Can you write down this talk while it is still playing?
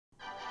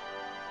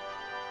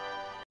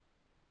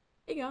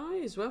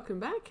guys, welcome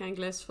back.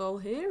 Anglesfol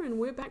here, and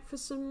we're back for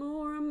some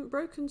more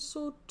Broken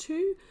Sword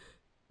 2,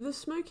 The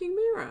Smoking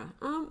Mirror.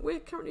 We're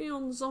currently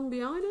on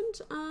Zombie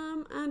Island,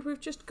 and we've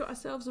just got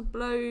ourselves a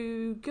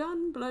blow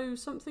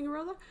something or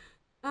other.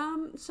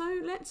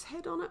 So let's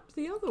head on up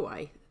the other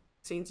way.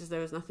 Seems as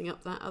there was nothing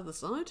up that other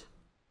side.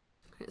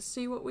 Let's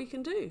see what we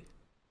can do.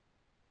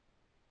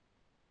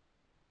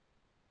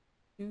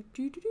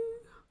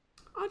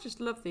 I just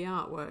love the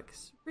artwork.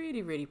 It's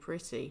really, really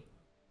pretty.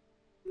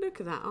 Look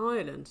at that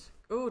island.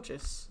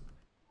 Gorgeous.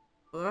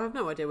 Although I have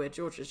no idea where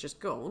George has just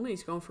gone.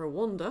 He's gone for a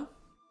wander.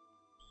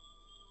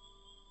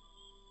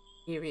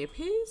 Here he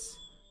appears.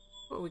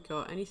 What have we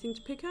got? Anything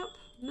to pick up?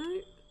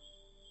 No.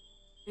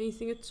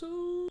 Anything at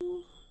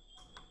all?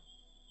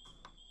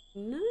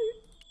 No.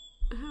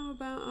 How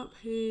about up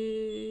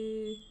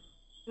here?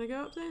 Can I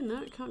go up there?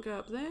 No, can't go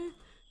up there.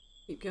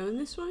 Keep going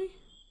this way.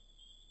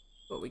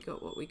 What we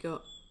got? What we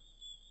got?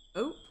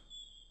 Oh.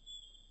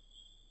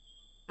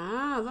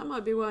 Ah, that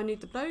might be why I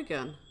need the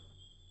blowgun.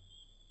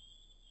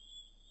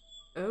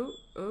 Oh.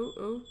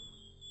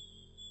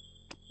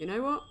 You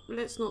know what?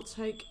 Let's not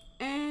take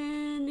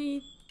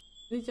any...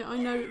 I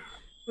know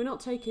we're not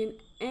taking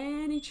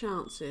any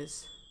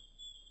chances.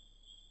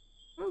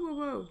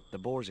 Whoa. The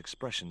boar's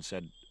expression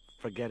said,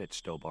 "Forget it,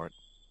 Stobart."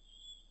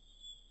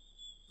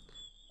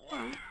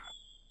 Right.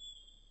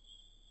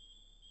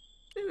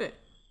 Do it.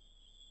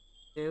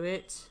 Do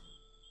it.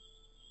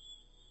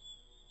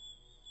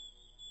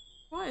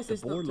 Why is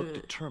this not doing it? The boar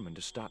looked determined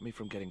to stop me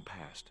from getting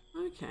past.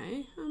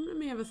 Okay, let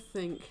me have a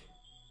think.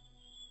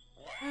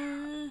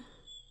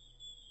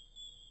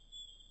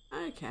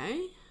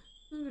 Okay.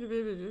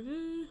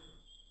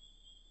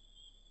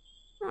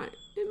 Right,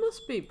 it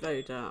must be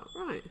blow dart,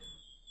 right.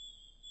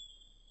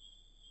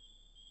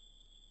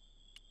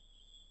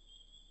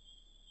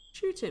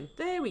 Shoot him,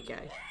 there we go.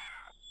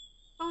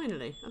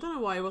 Finally, I don't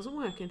know why it wasn't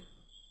working.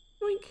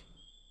 Yoink.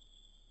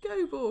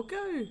 Go, boar,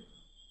 go.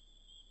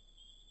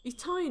 He's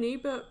tiny,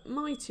 but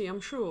mighty,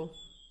 I'm sure.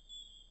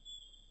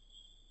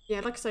 Yeah,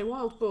 like I say,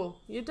 wild boar.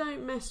 You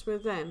don't mess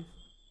with them.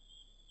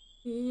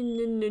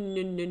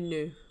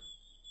 No.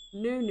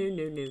 No.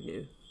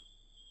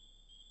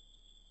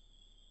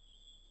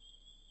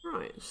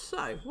 Right,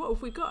 so, what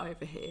have we got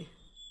over here?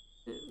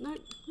 No,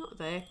 not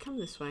there. Come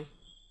this way.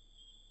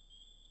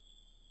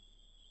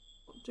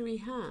 What do we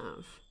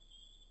have?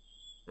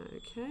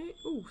 Okay.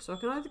 Oh, so I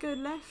can either go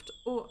left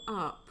or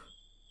up.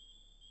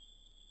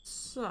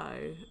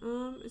 So,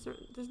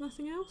 there's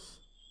nothing else?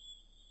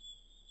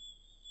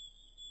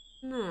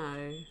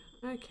 No.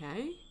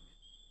 Okay.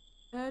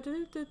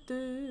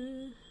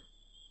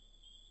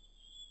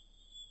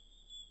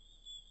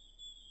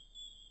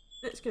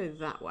 Let's go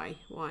that way.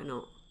 Why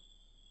not?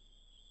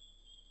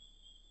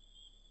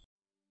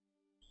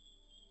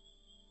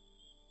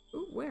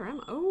 Oh, where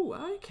am I? Oh,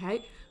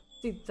 okay.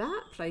 See,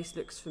 that place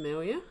looks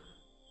familiar.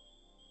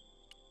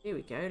 Here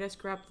we go. Let's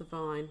grab the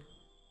vine.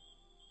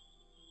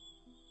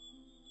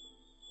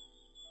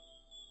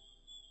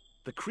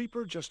 The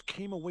creeper just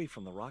came away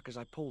from the rock as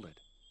I pulled it.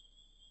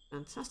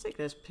 Fantastic,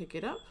 let's pick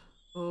it up.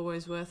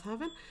 Always worth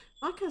having.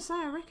 Like I say,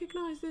 I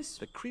recognise this.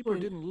 The creeper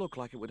didn't look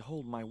like it would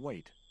hold my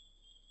weight.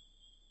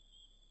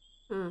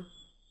 Huh.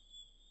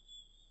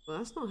 Well,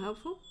 that's not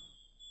helpful.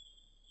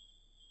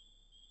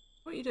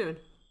 What are you doing?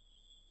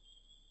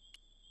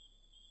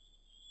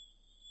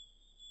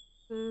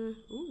 Ooh.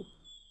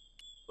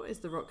 What is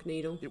the rock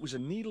needle? It was a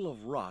needle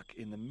of rock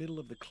in the middle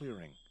of the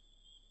clearing.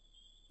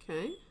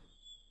 Okay.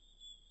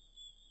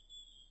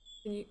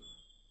 Can you...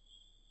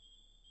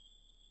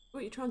 What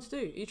are you trying to do?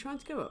 Are you trying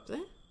to go up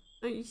there?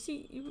 Oh, you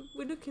see,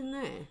 we're looking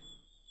there.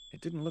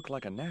 It didn't look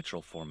like a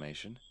natural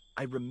formation.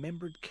 I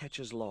remembered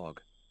Ketch's log.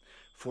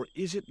 For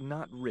is it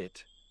not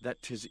writ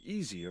that 'tis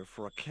easier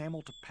for a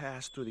camel to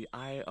pass through the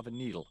eye of a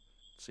needle?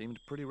 Seemed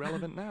pretty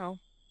relevant now.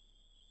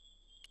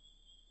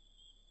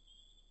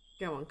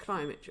 Go on,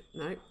 climb it.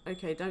 No.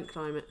 Okay, don't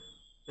climb it.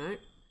 No.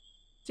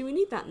 See, we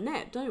need that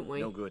net, don't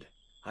we? No good.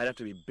 I'd have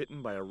to be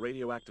bitten by a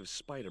radioactive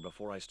spider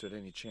before I stood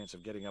any chance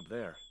of getting up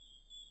there.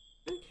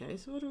 Okay,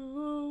 so what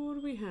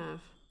do we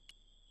have?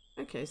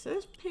 Okay, so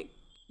let's pick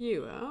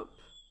you up.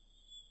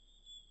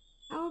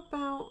 How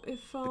about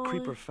if The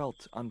creeper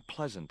felt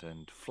unpleasant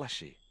and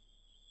fleshy.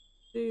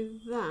 do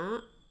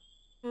that?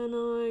 Can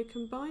I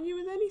combine you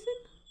with anything?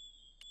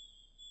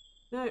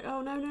 No,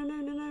 oh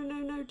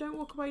no, don't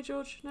walk away,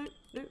 George. No,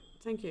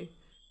 thank you.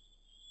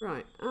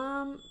 Right,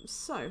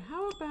 so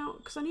how about,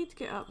 because I need to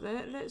get up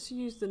there, let's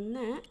use the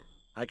net.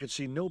 I could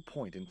see no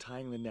point in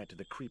tying the net to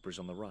the creepers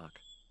on the rock.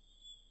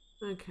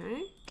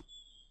 Okay.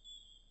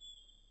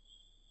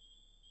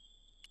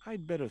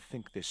 I'd better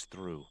think this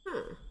through.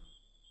 Huh.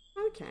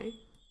 Okay.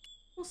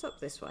 What's up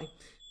this way?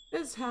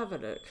 Let's have a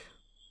look.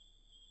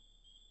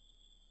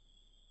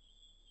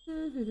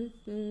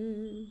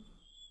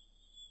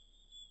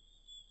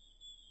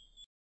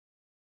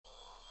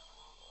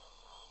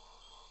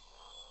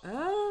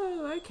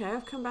 Oh, okay,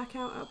 I've come back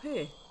out up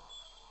here.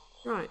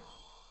 Right.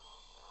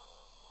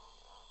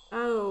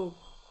 Oh,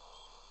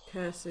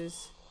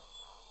 curses.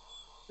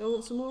 Do I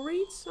want some more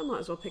reeds? I might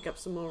as well pick up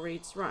some more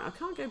reeds. Right, I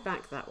can't go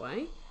back that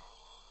way,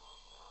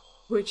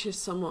 which is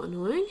somewhat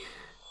annoying.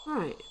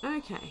 Right,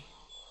 okay.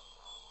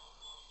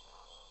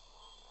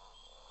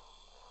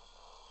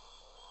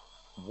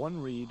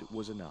 One reed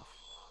was enough.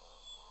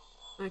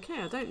 Okay,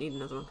 I don't need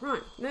another one.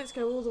 Right, let's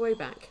go all the way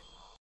back.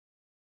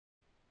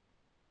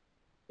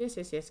 Yes,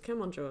 yes, yes.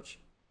 Come on, George.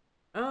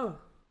 Oh,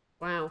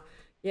 wow.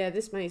 Yeah,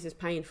 this maze is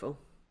painful.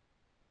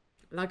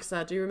 Like I said,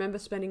 I do remember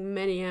spending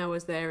many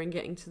hours there and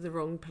getting to the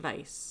wrong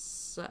place.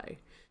 So,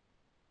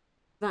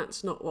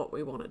 that's not what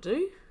we want to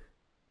do.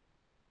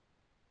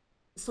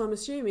 So I'm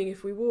assuming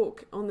if we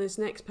walk on this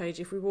next page,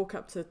 if we walk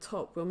up to the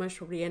top, we'll most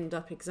probably end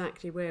up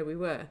exactly where we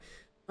were.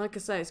 Like I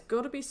say, it's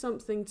got to be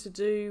something to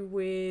do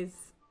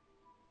with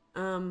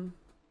that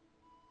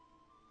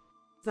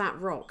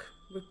rock.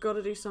 We've got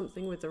to do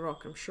something with the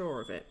rock, I'm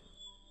sure of it.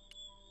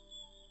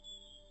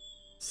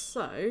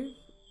 So,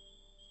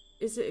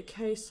 is it a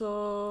case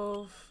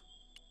of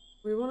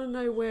we want to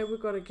know where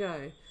we've got to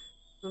go?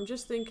 I'm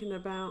just thinking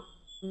about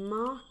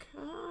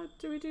marker.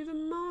 Do we do the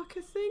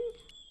marker thing?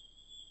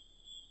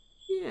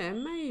 Yeah,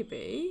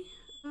 maybe.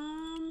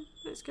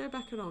 Let's go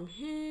back along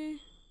here.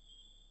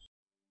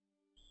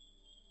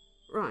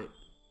 Right.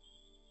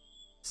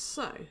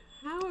 So,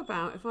 how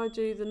about if I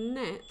do the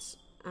net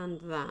and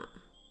that?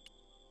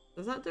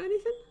 Does that do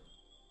anything?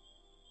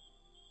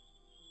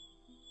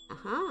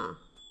 Aha.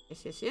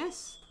 Yes, yes,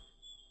 yes.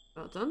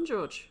 Well done,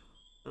 George.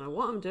 Don't know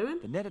what I'm doing.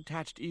 The net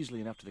attached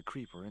easily enough to the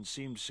creeper and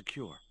seemed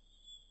secure.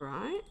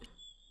 Right.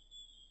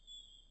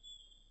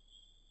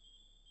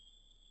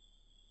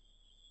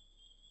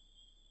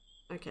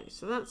 Okay,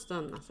 so that's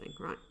done nothing.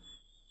 Right.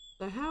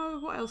 So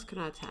what else can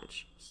I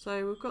attach?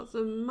 So we've got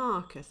the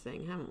marker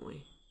thing, haven't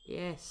we?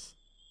 Yes.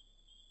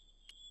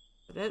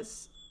 So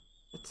let's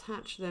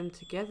attach them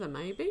together,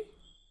 maybe?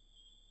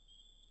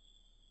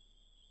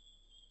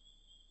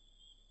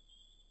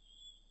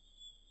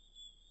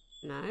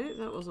 No,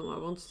 that wasn't what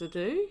I wanted to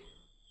do.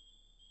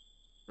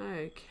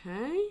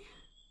 Okay.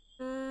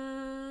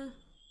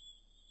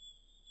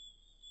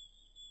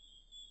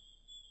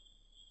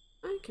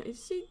 Okay,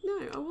 see,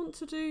 no, I want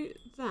to do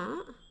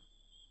that.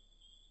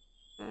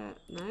 No,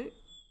 I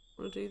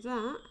want to do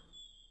that.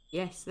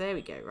 Yes, there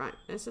we go. Right,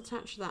 let's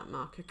attach that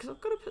marker, because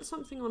I've got to put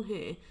something on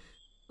here.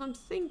 I'm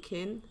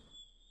thinking...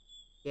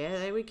 Yeah,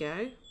 there we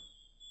go.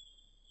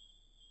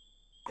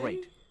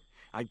 Great.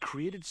 I'd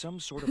created some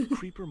sort of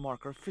creeper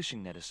marker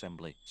fishing net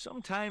assembly.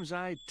 Sometimes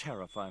I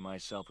terrify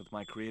myself with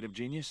my creative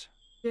genius.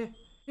 Yeah,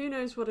 who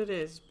knows what it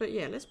is. But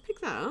yeah, let's pick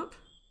that up.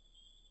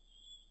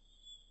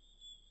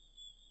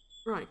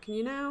 Right, can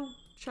you now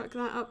chuck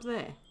that up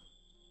there?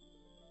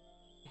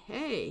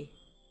 Hey,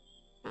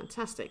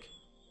 fantastic.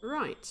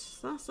 Right,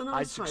 so that's a nice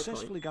I'd side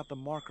successfully point. got the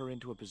marker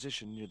into a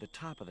position near the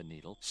top of the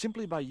needle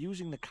simply by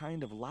using the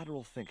kind of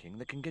lateral thinking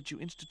that can get you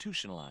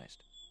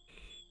institutionalized.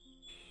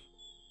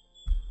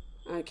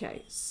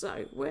 Okay,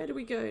 so where do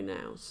we go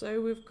now?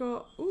 So we've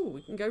got... Ooh,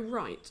 we can go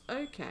right.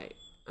 Okay.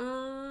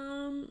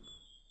 So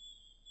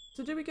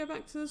do we go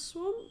back to the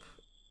swamp?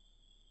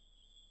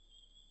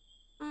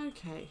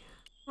 Okay.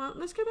 Well,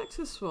 let's go back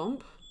to the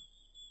swamp.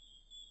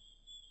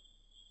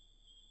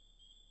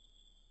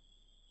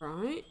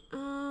 Right.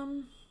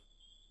 I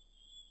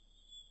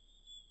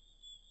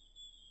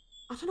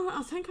don't know.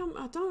 I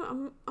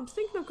don't know. I'm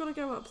thinking I've got to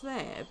go up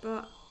there,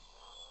 but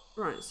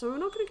right. So we're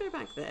not going to go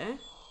back there.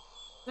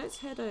 Let's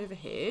head over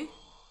here.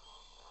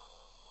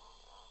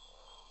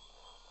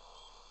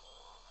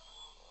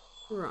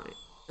 Right,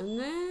 and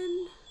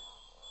then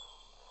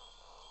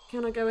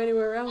can I go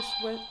anywhere else?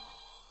 Where?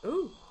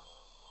 Ooh.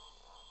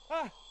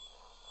 Ah!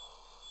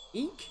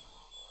 Eek.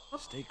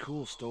 Stay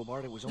cool,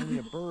 Stobart. It was only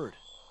a bird.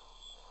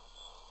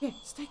 Yeah,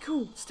 stay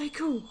cool. Stay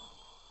cool.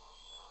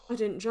 I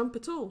didn't jump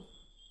at all.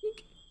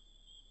 Eek.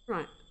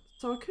 Right,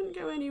 so I couldn't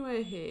go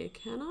anywhere here,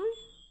 can I?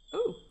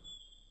 Oh.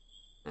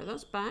 No,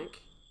 that's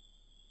back.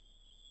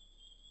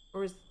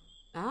 Or is...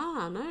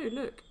 Ah, no,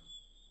 look.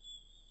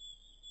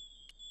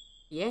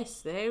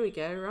 Yes, there we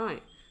go,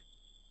 right.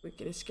 We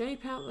can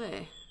escape out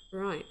there.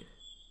 Right.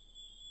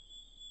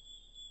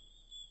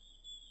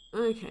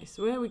 Okay,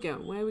 so where are we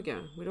going? Where are we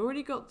going? We'd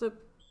already got the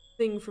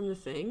thing from the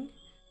thing.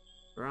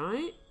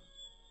 Right.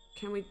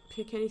 Can we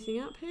pick anything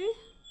up here?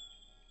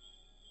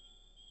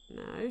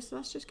 No, so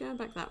that's just going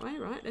back that way.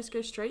 Right, let's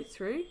go straight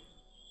through.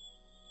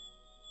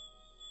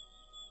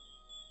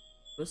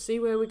 We'll see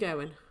where we're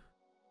going.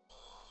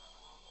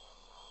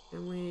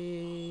 And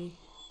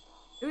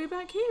are we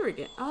back here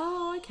again?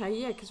 Oh, okay,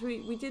 yeah, because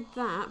we did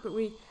that, but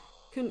we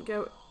couldn't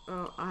go...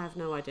 Oh, I have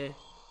no idea.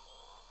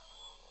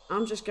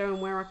 I'm just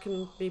going where I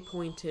can be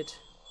pointed.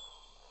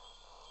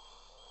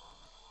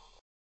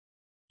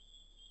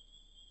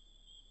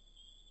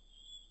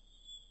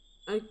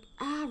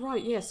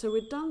 Right, yeah, so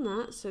we've done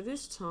that, so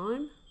this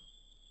time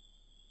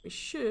we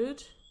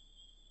should...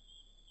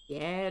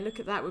 Yeah, look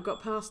at that, we've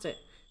got past it.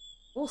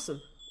 Awesome,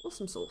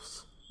 awesome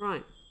sauce.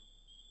 Right,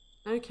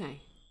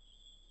 okay.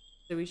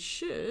 So we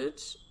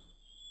should...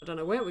 I don't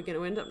know where we're going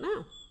to end up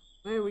now.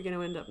 Where are we going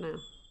to end up now?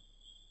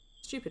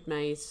 Stupid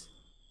maze.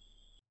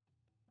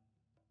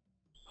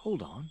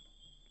 Hold on.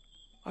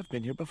 I've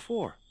been here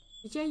before.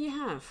 Yeah, you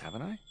have.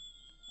 Haven't I?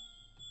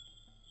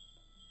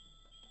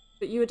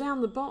 But you were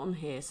down the bottom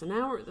here, so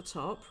now we're at the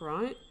top,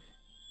 right?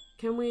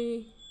 Can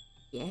we...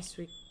 Yes,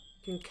 we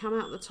can come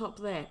out the top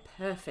there.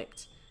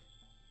 Perfect.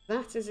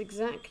 That is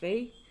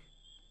exactly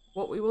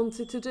what we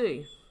wanted to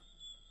do.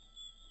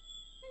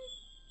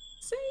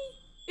 See?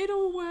 It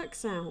all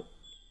works out.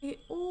 It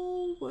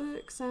all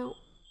works out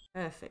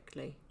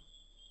perfectly.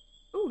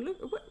 Oh, look.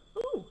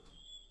 Oh,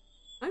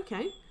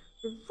 okay.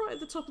 We're right at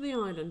the top of the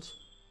island.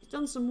 He's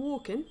done some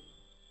walking.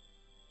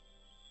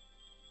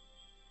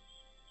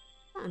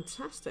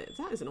 Fantastic.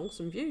 That is an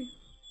awesome view.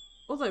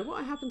 Although, what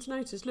I happen to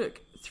notice,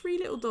 look, 3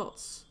 little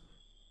dots.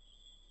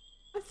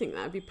 I think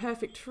that would be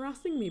perfect for our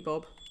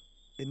thingy-bob.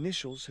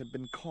 Initials had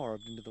been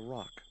carved into the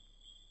rock.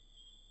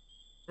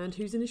 And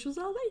whose initials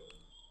are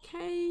they?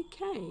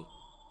 KK.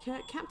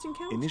 Captain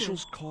Kelton.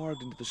 Initials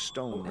carved into the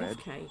stone read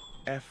FK.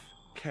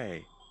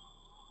 FK.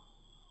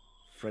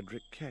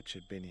 Frederick Ketch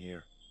had been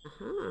here.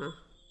 Aha.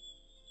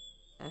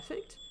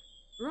 Perfect.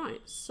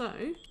 Right,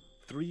 so...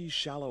 3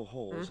 shallow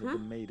holes had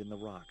been made in the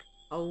rock.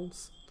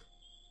 Holes.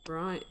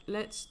 Right,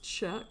 let's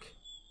chuck.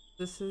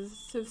 This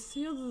is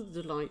the other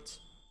delight.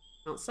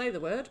 Can't say the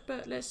word,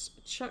 but let's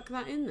chuck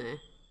that in there.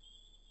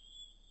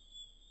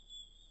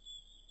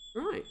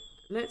 Right,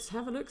 let's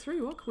have a look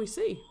through. What can we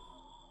see?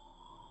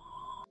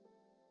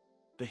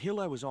 The hill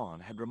I was on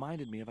had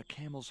reminded me of a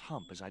camel's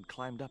hump as I'd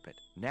climbed up it.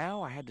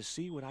 Now I had to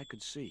see what I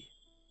could see.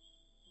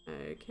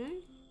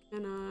 Okay,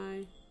 can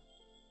I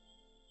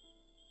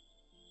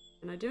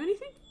do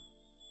anything?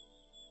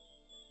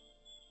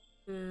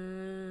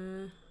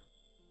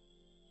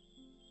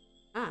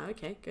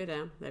 Okay, go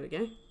down. There we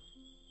go.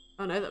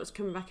 Oh no, that was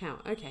coming back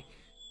out. Okay.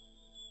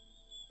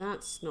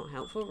 That's not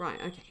helpful.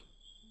 Right, okay.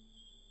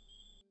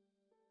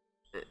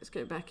 Let's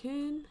go back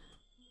in.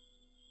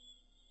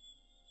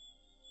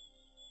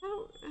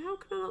 How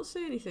can I not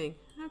see anything?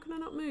 How can I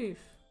not move?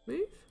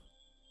 Move?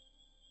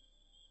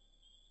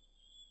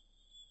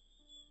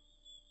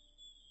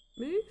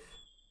 Move?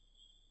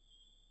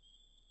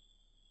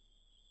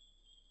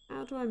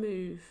 How do I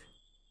move?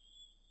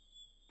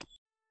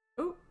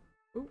 Oh,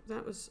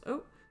 that was...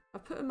 Oh, I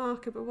put a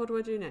marker, but what do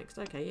I do next?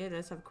 Okay, yeah,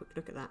 let's have a quick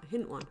look at that.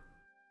 Hint 1.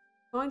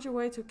 Find your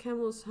way to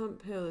Camel's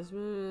Hump Hill.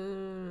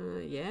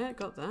 Yeah,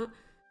 got that.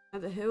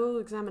 At the hill,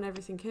 examine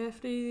everything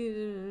carefully.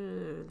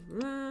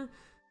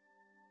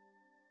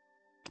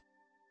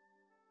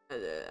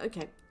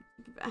 Okay,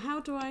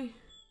 how do I...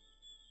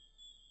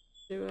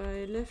 Do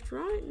I left,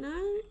 right?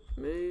 No.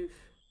 Move.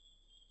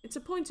 It's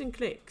a point and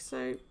click,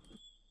 so...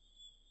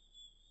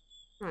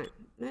 Right,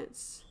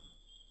 let's...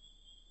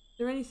 Is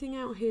there anything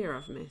out here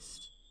I've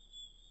missed?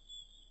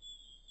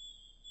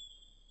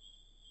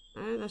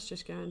 No, that's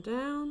just going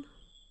down.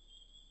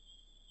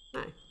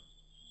 No.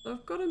 So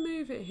I've got to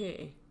move it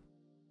here.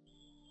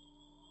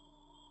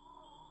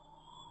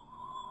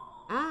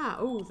 Ah,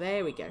 oh,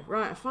 there we go.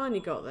 Right, I finally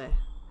got there.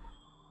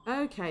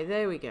 Okay,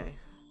 there we go.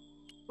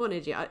 What an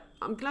idiot.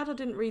 I'm glad I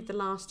didn't read the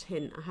last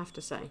hint, I have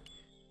to say.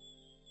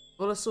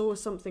 All I saw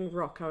was something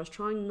rock. I was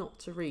trying not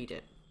to read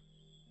it.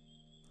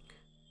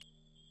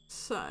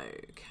 So,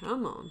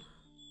 come on.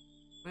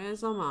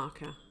 Where's our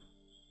marker?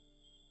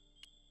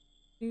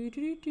 We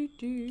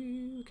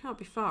can't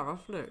be far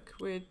off, look.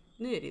 We're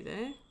nearly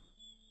there.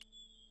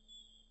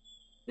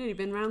 Nearly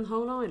been round the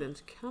whole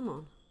island. Come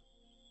on.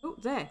 Oh,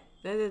 there.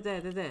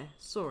 There.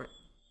 Saw it.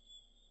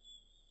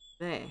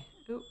 There.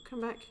 Oh,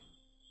 come back.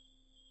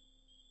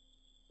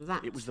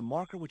 That. It was the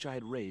marker which I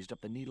had raised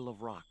up the needle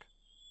of rock.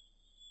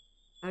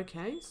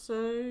 Okay,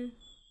 so...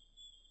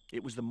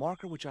 It was the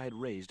marker which I had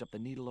raised up the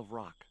needle of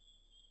rock.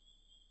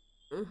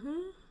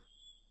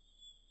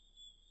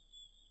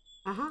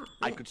 Aha.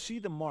 I Yeah. could see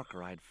the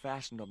marker I had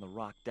fastened on the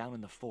rock down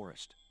in the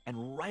forest,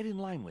 and right in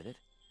line with it,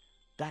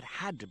 that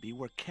had to be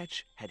where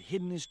Ketch had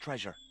hidden his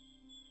treasure.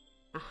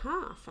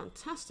 Aha,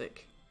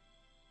 fantastic.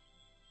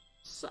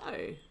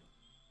 So,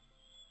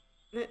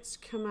 let's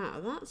come out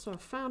of that. So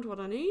I've found what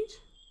I need.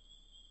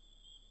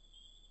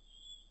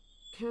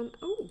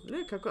 Oh,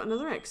 look, I've got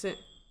another exit.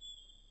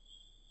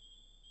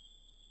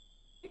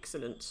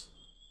 Excellent.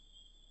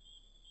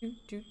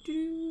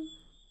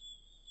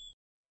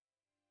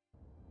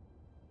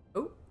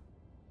 Oh.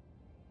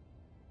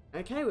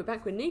 Okay, we're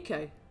back with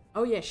Nico.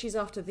 Oh yeah, she's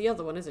after the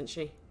other one, isn't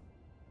she?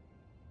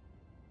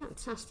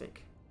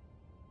 Fantastic.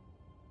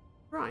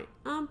 Right,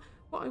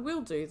 what I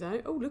will do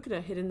though... Oh, look at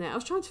her hidden there. I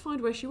was trying to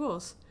find where she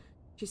was.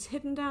 She's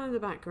hidden down in the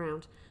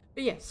background.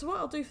 But yeah, so what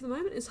I'll do for the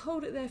moment is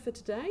hold it there for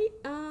today.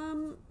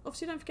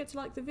 Obviously don't forget to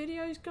like the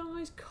videos,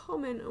 guys,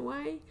 comment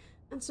away,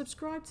 and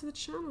subscribe to the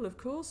channel, of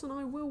course, and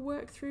I will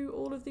work through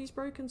all of these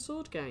Broken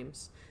Sword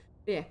games.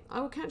 But yeah, I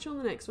will catch you on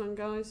the next one,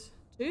 guys.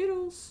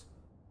 Toodles!